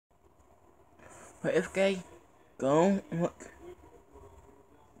FK, go look.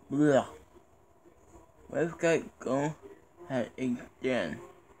 Blah. FK, go ahead again.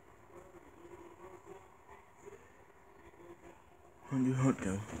 And you hurt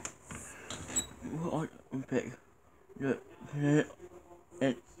them. What pick the planet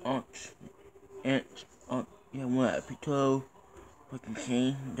and ox and yeah, what Pito fucking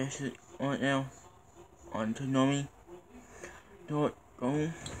king. That's it right now on Tonomi. Dot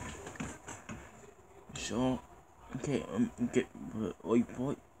go. So okay, get the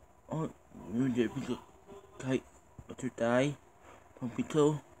report. Oh, you get Pito type to die from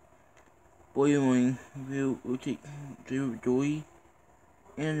Pito. Boiling will take the joy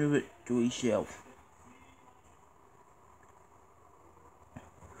and the joy self.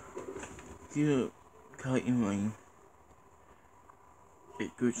 Here, cutting line.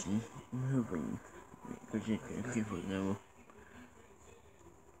 It goes in moving. Because it can keep it now.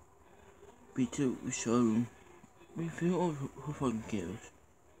 Peter, so we feel of who fucking cares.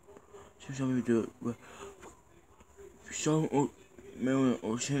 So somebody do it with some or million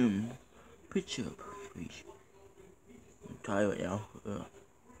or some picture up, please. I'm tired now.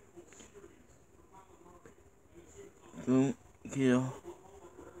 Go kill.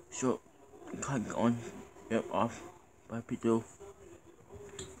 So cut on. Yep, off by Peter.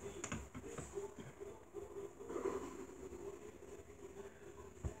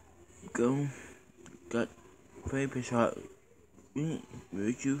 Go got paper shot.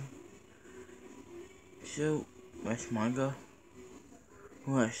 Virtue. So that's manga.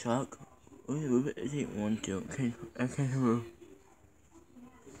 Who I suck. I didn't want to. I can't remember.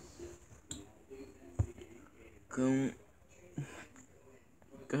 Go.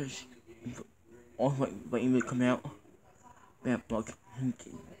 Guys, all my email come out. Bad block.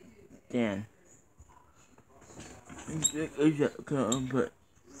 Dan. Is that but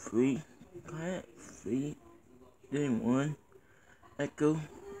free? Cat free. Then one. Echo.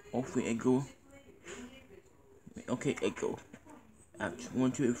 All free echo. Okay, echo. Apps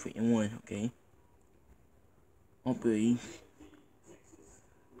 1, 2, 3, and 1. Okay. All be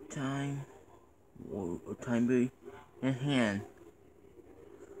time. Or time be and hand.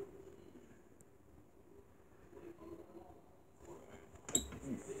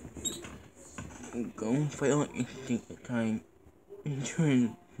 Go fail instinct time.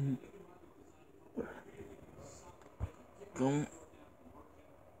 Turn. Go.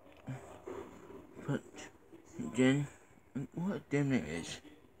 Put. Then. What damn name is?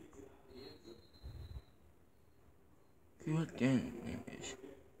 See what damn name is.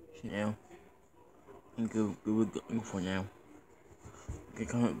 So now. And go looking for now. Okay,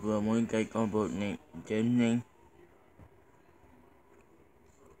 comment below. One guy combo name. Damn name.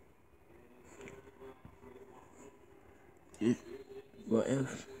 What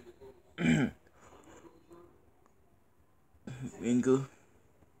else? Finger.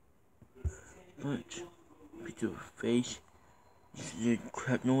 Punch. Picture face. The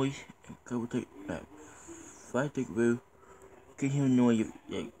crap noise. And go take that. Fight the view. Can you know you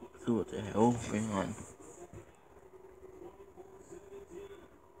like so what the hell going on?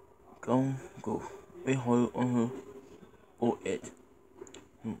 Go. Be hold on her or it.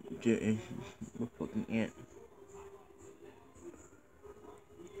 There is a fucking ant.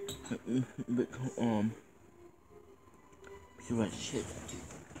 But see what shit.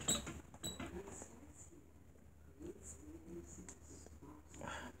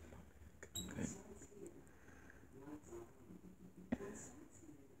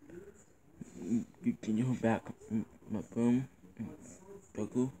 Can you hold back my boom?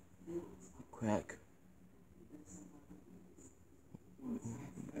 Double crack.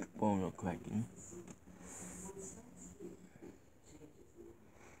 Bone cracking.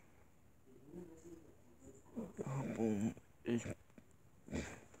 Boom is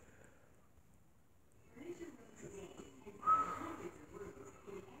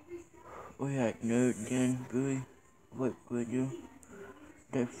oh yeah, no then Billy. What could you?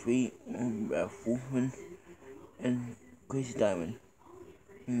 That free Wolfman and Crazy Diamond.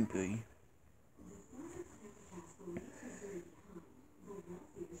 Billy.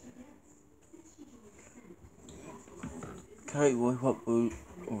 Carry was what blue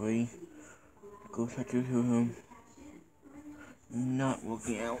already. Go try to heal him. Not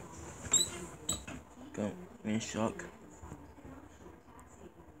working out. Go in shock.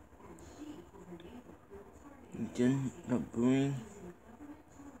 Then the brewing.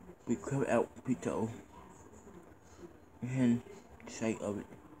 We crowd out Pito. And sight of it.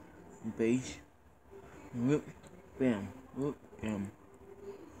 Base. Whoop. Bam. Whoop. Bam.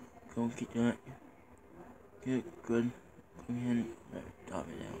 Go get that. Get good. And stop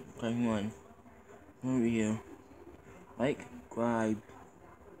it down. Time one. over here. Like, subscribe,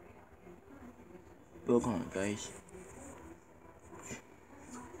 bell on, guys.